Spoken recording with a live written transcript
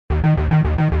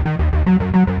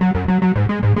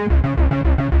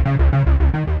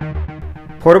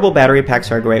Portable battery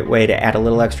packs are a great way to add a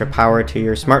little extra power to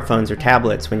your smartphones or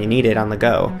tablets when you need it on the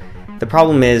go. The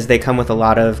problem is they come with a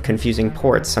lot of confusing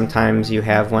ports. Sometimes you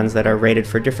have ones that are rated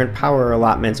for different power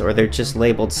allotments, or they're just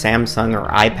labeled Samsung or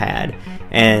iPad.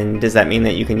 And does that mean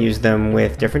that you can use them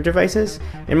with different devices?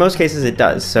 In most cases it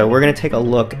does. So we're going to take a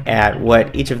look at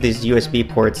what each of these USB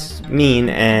ports mean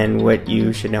and what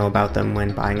you should know about them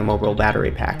when buying a mobile battery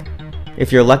pack.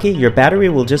 If you're lucky, your battery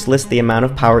will just list the amount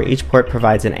of power each port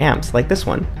provides in amps, like this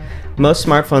one. Most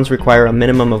smartphones require a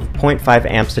minimum of 0.5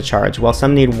 amps to charge, while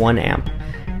some need 1 amp.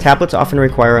 Tablets often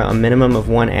require a minimum of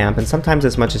 1 amp and sometimes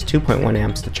as much as 2.1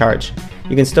 amps to charge.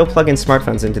 You can still plug in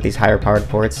smartphones into these higher powered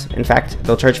ports. In fact,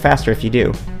 they'll charge faster if you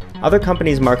do. Other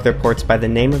companies mark their ports by the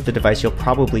name of the device you'll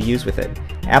probably use with it.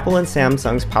 Apple and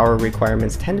Samsung's power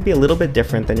requirements tend to be a little bit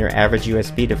different than your average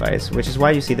USB device, which is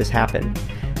why you see this happen.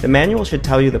 The manual should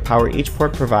tell you the power each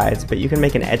port provides, but you can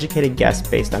make an educated guess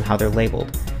based on how they're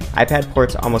labeled. iPad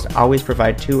ports almost always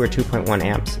provide 2 or 2.1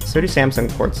 amps, so do Samsung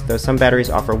ports, though some batteries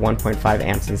offer 1.5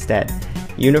 amps instead.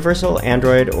 Universal,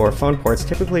 Android, or phone ports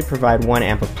typically provide 1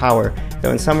 amp of power,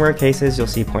 though in some rare cases you'll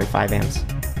see 0.5 amps.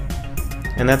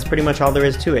 And that's pretty much all there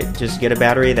is to it. Just get a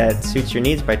battery that suits your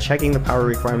needs by checking the power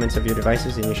requirements of your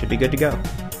devices and you should be good to go.